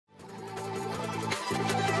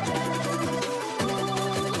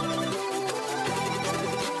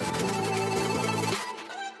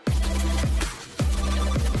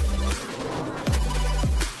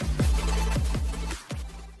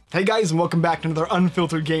Hey guys, and welcome back to another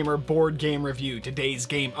Unfiltered Gamer board game review. Today's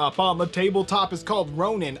game up on the tabletop is called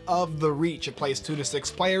Ronin of the Reach. It plays 2 to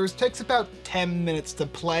 6 players, takes about 10 minutes to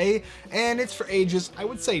play, and it's for ages, I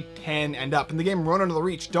would say 10 and up. In the game Ronin of the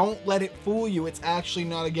Reach, don't let it fool you. It's actually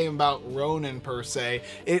not a game about Ronin per se.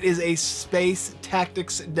 It is a space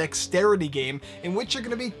tactics dexterity game in which you're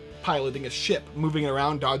going to be piloting a ship, moving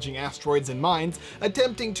around, dodging asteroids and mines,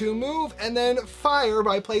 attempting to move, and then fire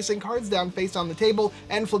by placing cards down face on the table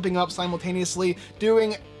and flipping up simultaneously,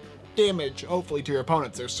 doing damage, hopefully, to your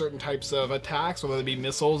opponents. There's certain types of attacks, whether they be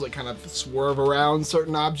missiles that kind of swerve around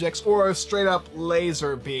certain objects, or a straight up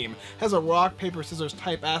laser beam. Has a rock, paper, scissors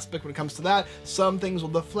type aspect when it comes to that. Some things will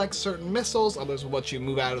deflect certain missiles, others will let you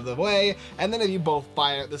move out of the way, and then if you both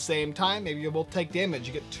fire at the same time, maybe you'll both take damage.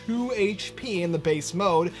 You get 2 HP in the base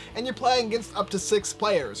mode, and you're playing against up to 6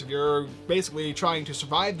 players. If you're basically trying to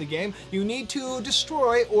survive the game, you need to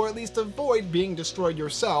destroy, or at least avoid being destroyed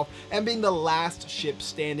yourself, and being the last ship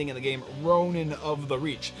standing in the game, Ronin of the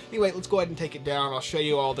Reach. Anyway, let's go ahead and take it down. I'll show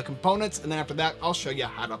you all the components, and then after that, I'll show you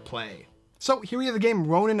how to play. So here we have the game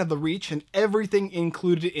Ronin of the Reach and everything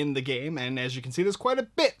included in the game, and as you can see, there's quite a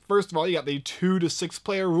bit. First of all, you got the 2 to 6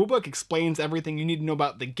 player rulebook, explains everything you need to know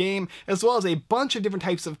about the game, as well as a bunch of different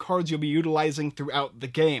types of cards you'll be utilizing throughout the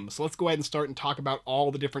game. So let's go ahead and start and talk about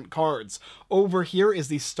all the different cards. Over here is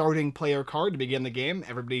the starting player card to begin the game.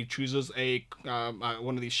 Everybody chooses a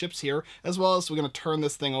one of these ships here, as well as we're going to turn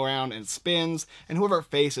this thing around and it spins, and whoever it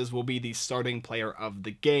faces will be the starting player of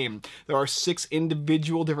the game. There are 6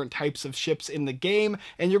 individual different types of ships in the game,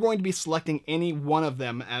 and you're going to be selecting any one of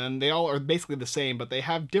them, and they all are basically the same, but they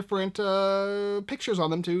have different pictures on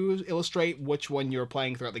them to illustrate which one you're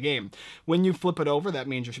playing throughout the game. When you flip it over, that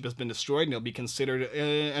means your ship has been destroyed, and it'll be considered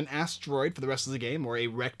an asteroid for the rest of the game, or a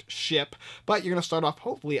wrecked ship, but you're going to start off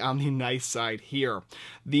hopefully on the nice side here.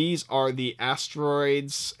 These are the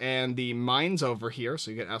asteroids and the mines over here,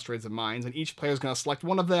 so you get asteroids and mines, and each player is going to select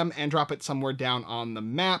one of them and drop it somewhere down on the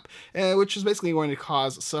map, which is basically going to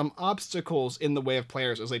cause some obstacles in the way of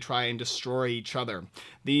players as they try and destroy each other.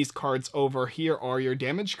 These cards over here are your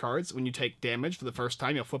damage cards. When you take damage for the first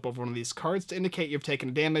time, you'll flip over one of these cards to indicate you've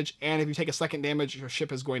taken damage, and if you take a second damage, your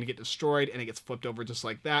ship is going to get destroyed, and it gets flipped over just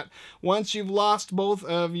like that. Once you've lost both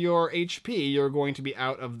of your HP, you're going to be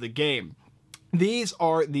out of the game. These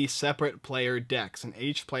are the separate player decks, and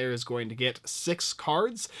each player is going to get 6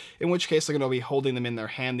 cards, in which case they're going to be holding them in their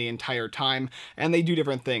hand the entire time, and they do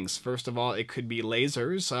different things. First of all, it could be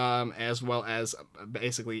lasers, as well as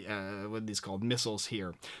basically, what are these called? Missiles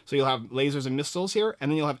here. So you'll have lasers and missiles here, and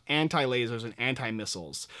then you'll have anti-lasers and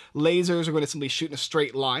anti-missiles. Lasers are going to simply shoot in a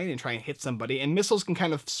straight line and try and hit somebody, and missiles can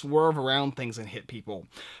kind of swerve around things and hit people.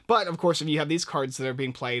 But, of course, if you have these cards that are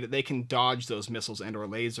being played, they can dodge those missiles and or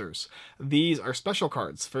lasers. These are special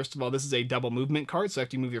cards. First of all, this is a double movement card, so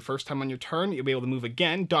after you move your first time on your turn, you'll be able to move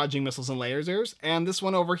again, dodging missiles and lasers. And this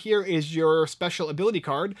one over here is your special ability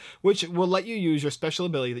card, which will let you use your special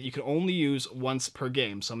ability that you can only use once per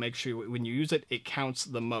game, so make sure when you use it, it counts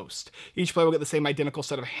the most. Each player will get the same identical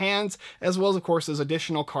set of hands, as well as, of course, there's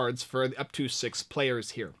additional cards for up to 6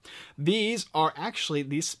 players here. These are actually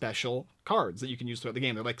these special cards that you can use throughout the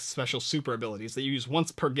game. They're like special super abilities that you use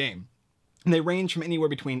once per game. And they range from anywhere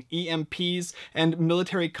between EMPs and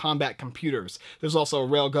military combat computers. There's also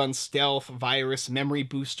railgun, stealth, virus, memory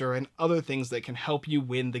booster, and other things that can help you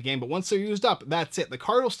win the game. But once they're used up, that's it. The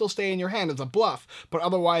card will still stay in your hand as a bluff, but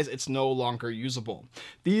otherwise it's no longer usable.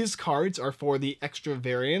 These cards are for the extra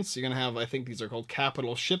variants. You're going to have, I think these are called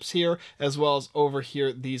capital ships here, as well as over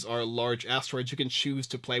here, these are large asteroids. You can choose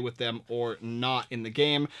to play with them or not in the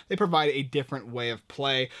game. They provide a different way of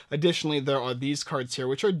play. Additionally, there are these cards here,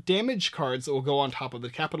 which are damage cards that will go on top of the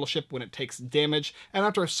capital ship when it takes damage, and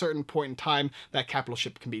after a certain point in time, that capital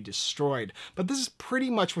ship can be destroyed. But this is pretty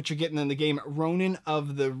much what you're getting in the game Ronin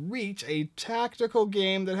of the Reach, a tactical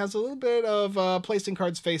game that has a little bit of placing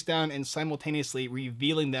cards face down and simultaneously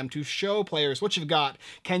revealing them to show players what you've got.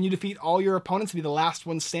 Can you defeat all your opponents and be the last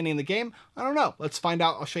one standing in the game? I don't know. Let's find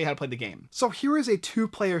out. I'll show you how to play the game. So here is a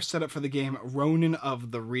 2-player setup for the game Ronin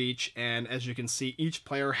of the Reach, and as you can see, each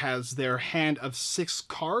player has their hand of 6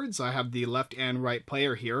 cards. I have the left and right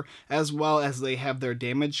player here, as well as they have their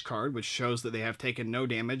damage card, which shows that they have taken no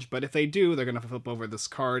damage, but if they do, they're going to flip over this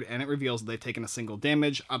card, and it reveals that they've taken a single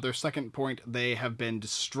damage. At their second point, they have been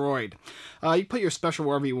destroyed. You put your special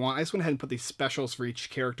wherever you want. I just went ahead and put these specials for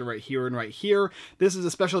each character right here and right here. This is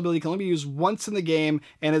a special ability that can only be used once in the game,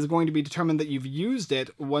 and is going to be determined that you've used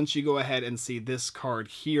it once you go ahead and see this card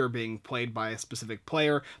here being played by a specific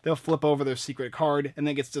player. They'll flip over their secret card, and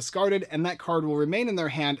then it gets discarded, and that card will remain in their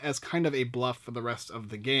hand as kind of of a bluff for the rest of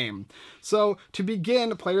the game. So to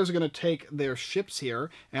begin, players are going to take their ships here,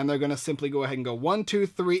 and they're going to simply go ahead and go 1, 2,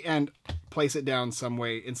 3, and place it down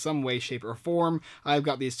in some way, shape, or form. I've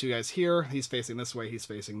got these two guys here. He's facing this way, he's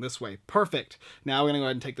facing this way. Perfect. Now we're going to go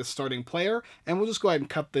ahead and take the starting player, and we'll just go ahead and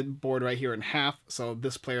cut the board right here in half. So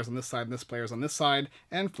this player's on this side, and this player's on this side,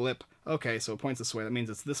 and flip. Okay, so it points this way. That means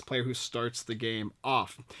it's this player who starts the game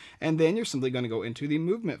off. And then you're simply going to go into the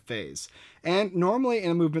movement phase. And normally in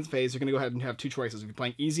a movement phase, you're going to go ahead and have two choices. If you're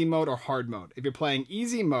playing easy mode or hard mode. If you're playing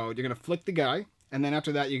easy mode, you're going to flick the guy, and then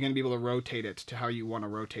after that, you're going to be able to rotate it to how you want to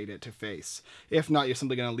rotate it to face. If not, you're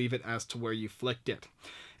simply going to leave it as to where you flicked it.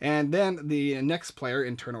 And then the next player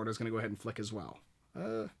in turn order is going to go ahead and flick as well.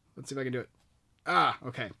 Let's see if I can do it.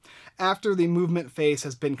 Okay. After the movement phase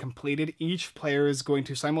has been completed, each player is going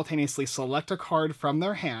to simultaneously select a card from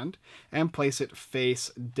their hand and place it face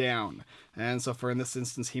down. And so in this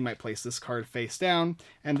instance, he might place this card face down,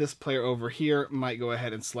 and this player over here might go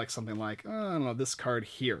ahead and select something like, I don't know, this card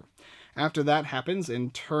here. After that happens, in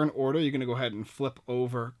turn order, you're going to go ahead and flip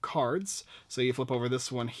over cards. So you flip over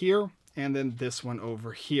this one here, and then this one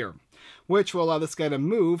over here, which will allow this guy to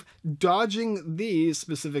move, dodging these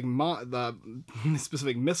specific missiles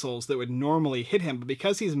that would normally hit him. But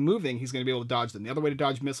because he's moving, he's going to be able to dodge them. The other way to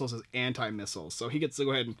dodge missiles is anti-missiles. So he gets to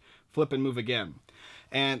go ahead and flip and move again.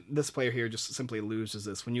 And this player here just simply loses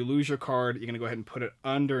this. When you lose your card, you're going to go ahead and put it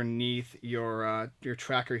underneath your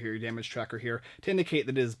tracker here, your damage tracker here, to indicate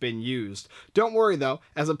that it has been used. Don't worry though,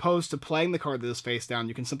 as opposed to playing the card that is face down,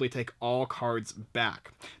 you can simply take all cards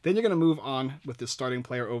back. Then you're going to move on with the starting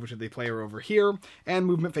player over to the player over here, and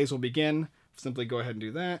movement phase will begin. Simply go ahead and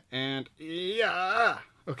do that, and yeah,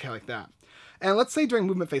 okay, like that. And let's say during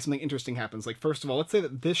movement phase something interesting happens. Like, first of all, let's say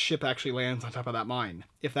that this ship actually lands on top of that mine.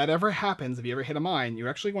 If that ever happens, if you ever hit a mine, you're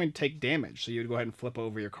actually going to take damage. So you'd go ahead and flip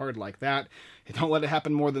over your card like that. Don't let it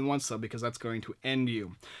happen more than once, though, because that's going to end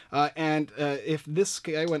you. If this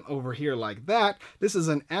guy went over here like that, this is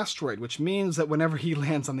an asteroid, which means that whenever he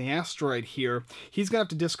lands on the asteroid here, he's going to have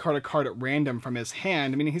to discard a card at random from his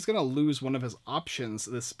hand, meaning he's going to lose one of his options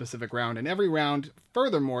this specific round, and every round,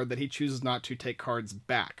 furthermore, that he chooses not to take cards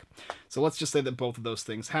back. So let's just say that both of those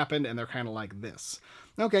things happened, and they're kind of like this.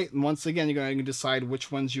 Okay, once again, you're going to decide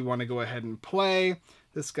which ones you want to go ahead and play.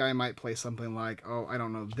 This guy might play something like, oh, I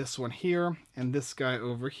don't know, this one here, and this guy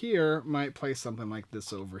over here might play something like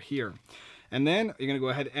this over here. And then you're going to go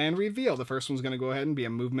ahead and reveal. The first one's going to go ahead and be a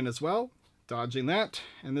movement as well, dodging that.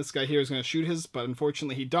 And this guy here is going to shoot his, but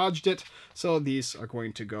unfortunately he dodged it, so these are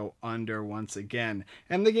going to go under once again.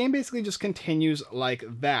 And the game basically just continues like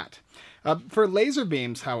that. For laser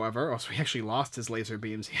beams, however, so he actually lost his laser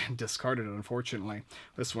beams. He had discarded it, unfortunately.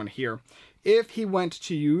 This one here. If he went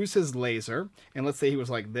to use his laser, and let's say he was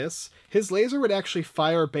like this, his laser would actually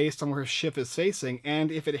fire based on where his ship is facing,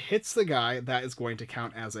 and if it hits the guy, that is going to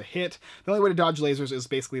count as a hit. The only way to dodge lasers is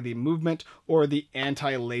basically the movement or the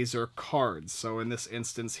anti-laser cards. So in this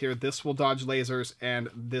instance here, this will dodge lasers, and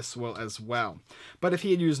this will as well. But if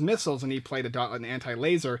he had used missiles and he played an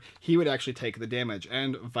anti-laser, he would actually take the damage,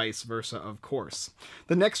 and vice versa, of course.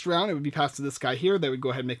 The next round, it would be passed to this guy here. They would go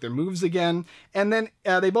ahead and make their moves again, and then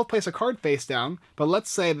they both place a card face down, but let's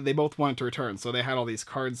say that they both wanted to return. So they had all these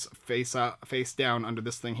cards face down under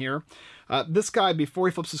this thing here. This guy, before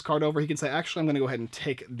he flips his card over, he can say, actually, I'm going to go ahead and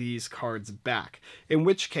take these cards back. In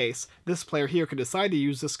which case, this player here could decide to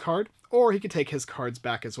use this card, or he could take his cards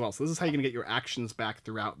back as well. So this is how you're going to get your actions back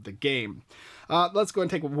throughout the game. Let's go and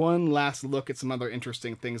take one last look at some other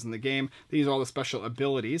interesting things in the game. These are all the special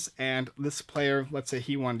abilities, and this player, let's say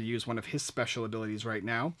he wanted to use one of his special abilities right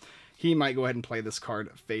now. He might go ahead and play this card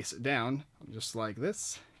face down, just like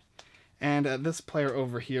this. And this player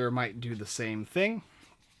over here might do the same thing.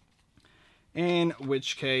 In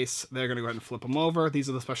which case, they're going to go ahead and flip them over. These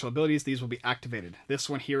are the special abilities. These will be activated. This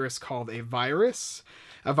one here is called a virus.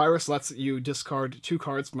 A virus lets you discard 2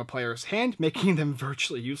 cards from a player's hand, making them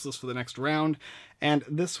virtually useless for the next round. And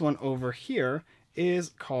this one over here is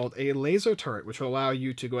called a laser turret, which will allow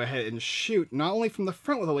you to go ahead and shoot not only from the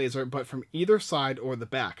front with a laser, but from either side or the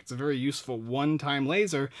back. It's a very useful one-time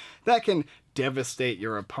laser that can devastate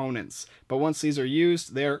your opponents. But once these are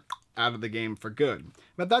used, they're out of the game for good.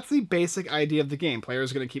 But that's the basic idea of the game.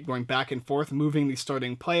 Players are going to keep going back and forth, moving the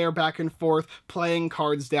starting player back and forth, playing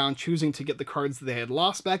cards down, choosing to get the cards that they had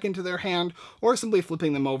lost back into their hand, or simply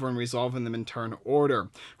flipping them over and resolving them in turn order.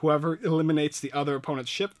 Whoever eliminates the other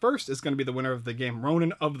opponent's ship first is going to be the winner of the game,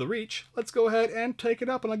 Ronin of the Reach. Let's go ahead and take it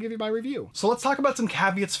up, and I'll give you my review. So let's talk about some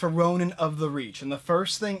caveats for Ronin of the Reach. And the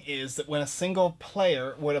first thing is that when a single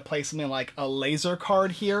player would have played something like a laser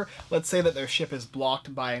card here, let's say that their ship is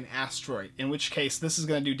blocked by an asteroid, in which case this is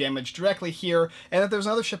going to do damage directly here, and if there's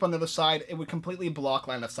another ship on the other side, it would completely block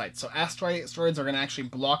line of sight. So asteroids are going to actually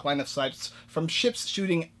block line of sight from ships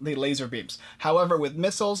shooting the laser beams. However, with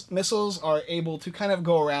missiles are able to kind of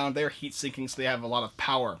go around. They're heat sinking, so they have a lot of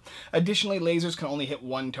power. Additionally, lasers can only hit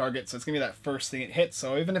one target, so it's going to be that first thing it hits.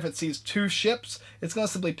 So even if it sees two ships, it's going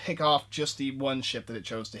to simply pick off just the one ship that it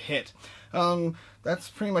chose to hit. That's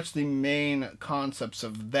pretty much the main concepts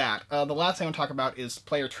of that. The last thing I want to talk about is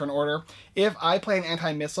player turn order. If I play an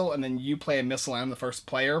anti-missile and then you play a missile and I'm the first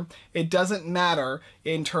player, it doesn't matter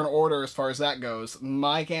in turn order as far as that goes.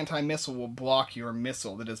 My anti-missile will block your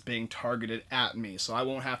missile that is being targeted at me, so I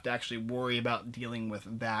won't have to actually worry about dealing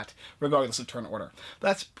with that regardless of turn order.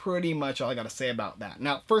 That's pretty much all I got to say about that.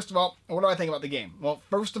 Now, first of all, what do I think about the game? Well,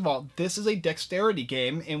 first of all, this is a dexterity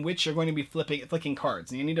game in which you're going to be flicking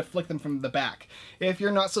cards, and you need to flick them from the back. If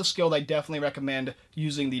you're not so skilled, I definitely recommend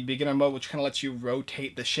using the beginner mode, which kind of lets you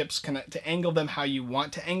rotate the ships to angle them how you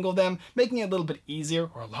want to angle them, making it a little bit easier,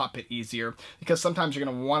 or a lot bit easier, because sometimes you're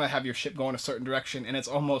going to want to have your ship go in a certain direction, and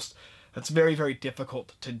it's very, very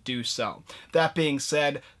difficult to do so. That being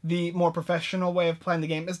said, the more professional way of playing the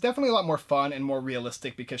game is definitely a lot more fun and more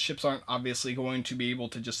realistic, because ships aren't obviously going to be able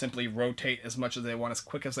to just simply rotate as much as they want, as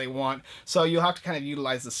quick as they want. So you'll have to kind of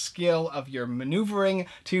utilize the skill of your maneuvering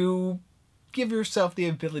to give yourself the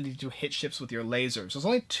ability to hit ships with your lasers. There's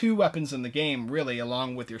only two weapons in the game, really,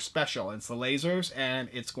 along with your special. It's the lasers, and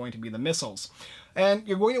it's going to be the missiles. And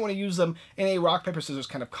you're going to want to use them in a rock, paper, scissors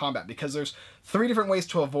kind of combat, because there's 3 different ways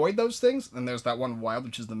to avoid those things. And there's that one wild,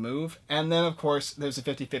 which is the move. And then, of course, there's a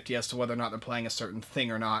 50-50 as to whether or not they're playing a certain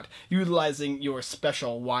thing or not. Utilizing your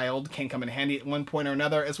special wild can come in handy at one point or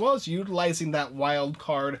another, as well as utilizing that wild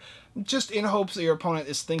card just in hopes that your opponent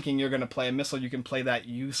is thinking you're going to play a missile. You can play that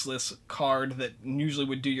useless card that usually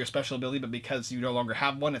would do your special ability, but because you no longer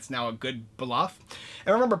have one, it's now a good bluff.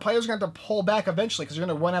 And remember, players are going to have to pull back eventually because you're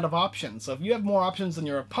going to run out of options. So if you have more options than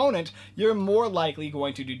your opponent, you're more likely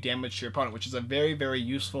going to do damage to your opponent, which is a very, very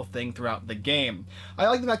useful thing throughout the game. I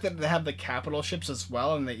like the fact that they have the capital ships as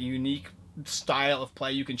well, and the unique style of play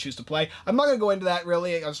you can choose to play. I'm not going to go into that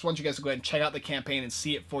really. I just want you guys to go ahead and check out the campaign and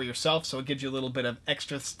see it for yourself, so it gives you a little bit of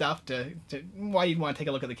extra stuff to why you'd want to take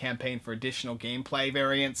a look at the campaign for additional gameplay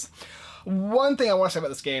variants. One thing I want to say about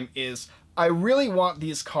this game is I really want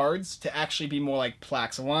these cards to actually be more like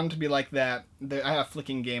plaques. I want them to be like that. I have a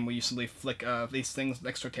flicking game where you simply flick these things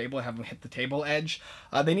next to a table and have them hit the table edge.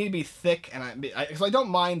 They need to be thick, and so I don't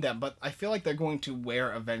mind them, but I feel like they're going to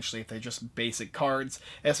wear eventually if they're just basic cards.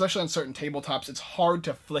 And especially on certain tabletops, it's hard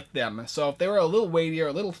to flick them. So if they were a little weightier,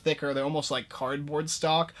 a little thicker, they're almost like cardboard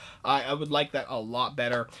stock, I would like that a lot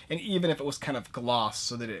better. And even if it was kind of gloss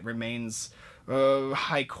so that it remains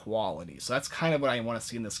high quality. So that's kind of what I want to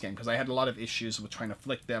see in this game, because I had a lot of issues with trying to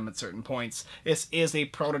flick them at certain points. This is a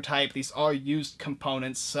prototype. These are used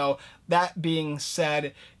components, so that being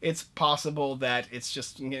said, it's possible that it's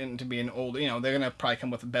just getting to be an old, they're going to probably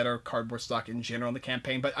come with better cardboard stock in general in the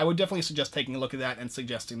campaign, but I would definitely suggest taking a look at that and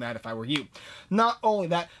suggesting that if I were you. Not only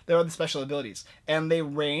that, there are the special abilities, and they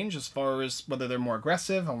range as far as whether they're more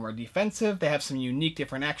aggressive or more defensive. They have some unique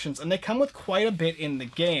different actions, and they come with quite a bit in the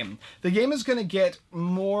game. The game is going to get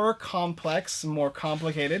more complex, more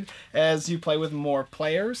complicated as you play with more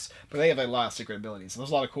players, but they have a lot of secret abilities.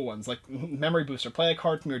 There's a lot of cool ones, like Memory Booster. Play a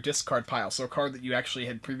card from your discard pile, so a card that you actually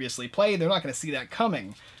had previously played, they're not going to see that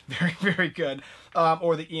coming. Very, very good.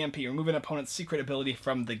 Or the EMP, remove an opponent's secret ability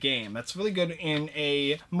from the game. That's really good in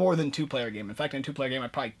a more than 2-player game. In fact, in a 2-player game,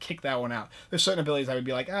 I'd probably kick that one out. There's certain abilities I would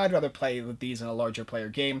be like, I'd rather play with these in a larger player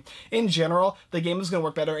game. In general, the game is going to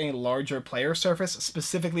work better in a larger player surface,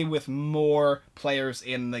 specifically with more players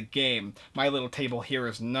in the game. My little table here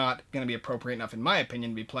is not going to be appropriate enough, in my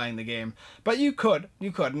opinion, to be playing the game. But you could,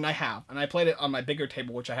 and I have. And I played it on my bigger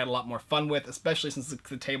table, which I had a lot more fun with, especially since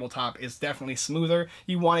the tabletop is definitely smoother.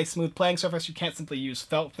 You want a smooth playing surface, you can't simply use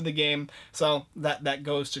felt for the game, so that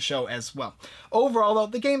goes to show as well. Overall, though,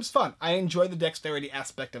 the game's fun. I enjoy the dexterity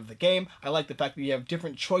aspect of the game. I like the fact that you have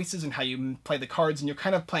different choices in how you play the cards, and you're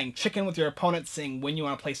kind of playing chicken with your opponent, saying when you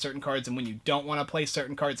want to play certain cards and when you don't want to play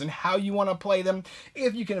certain cards, and how you want to play them.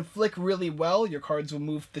 If you can flick really well, your cards will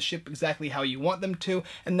move the ship exactly how you want them to,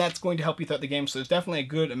 and that's going to help you throughout the game, so there's definitely a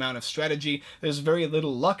good amount of strategy. There's very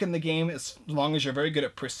little luck in the game, as long as you're very good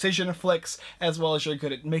at precision flicks, as well as you're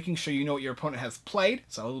good at making sure you know what your opponent has played,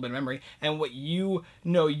 so a little bit of memory, and what you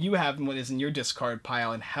know you have and what is in your discard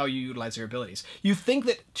pile and how you utilize your abilities. You think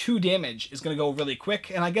that 2 damage is going to go really quick,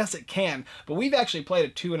 and I guess it can, but we've actually played a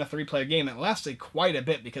 2 and a 3 player game and it lasted quite a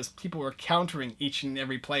bit because people were countering each and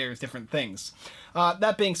every player's different things.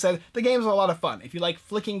 That being said, the games are a lot of fun. If you like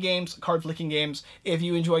flicking games, card flicking games, if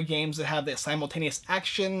you enjoy games that have that simultaneous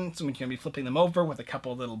action, so we can be flipping them over with a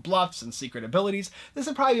couple of little bluffs and secret abilities, this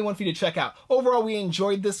would probably be one for you to check out. Overall, we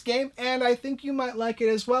enjoyed this game, and I think you might like it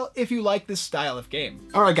as well if you like this style of game.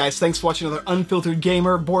 Alright guys, thanks for watching another Unfiltered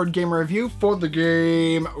Gamer board game review for the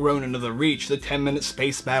game Ronin of the Reach, the 10-minute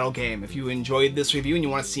space battle game. If you enjoyed this review and you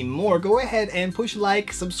want to see more, go ahead and push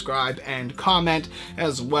like, subscribe, and comment,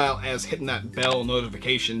 as well as hitting that bell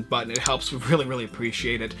notification button. It helps. We really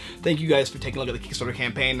appreciate it. Thank you guys for taking a look at the Kickstarter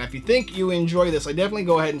campaign, and if you think you enjoy this, I definitely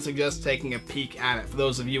go ahead and suggest taking a peek at it for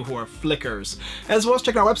those of you who are flickers. As well as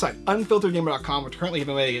check out our website, unfilteredgamer.com. We're currently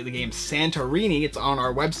giving away the game Santorini. It's on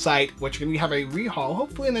our website, which we're going to have a rehaul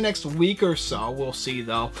hopefully in the next week or so. We'll see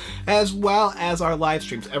though. As well as our live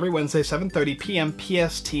streams every Wednesday, 7:30 p.m.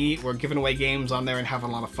 PST. We're giving away games on there and having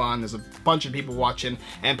a lot of fun. There's a bunch of people watching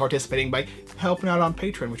and participating by helping out on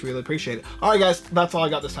Patreon, which we really appreciate it. Alright guys, that's all I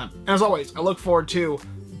got this time. And as always, I look forward to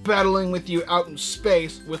battling with you out in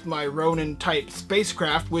space with my Ronin type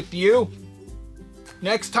spacecraft with you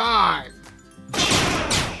next time.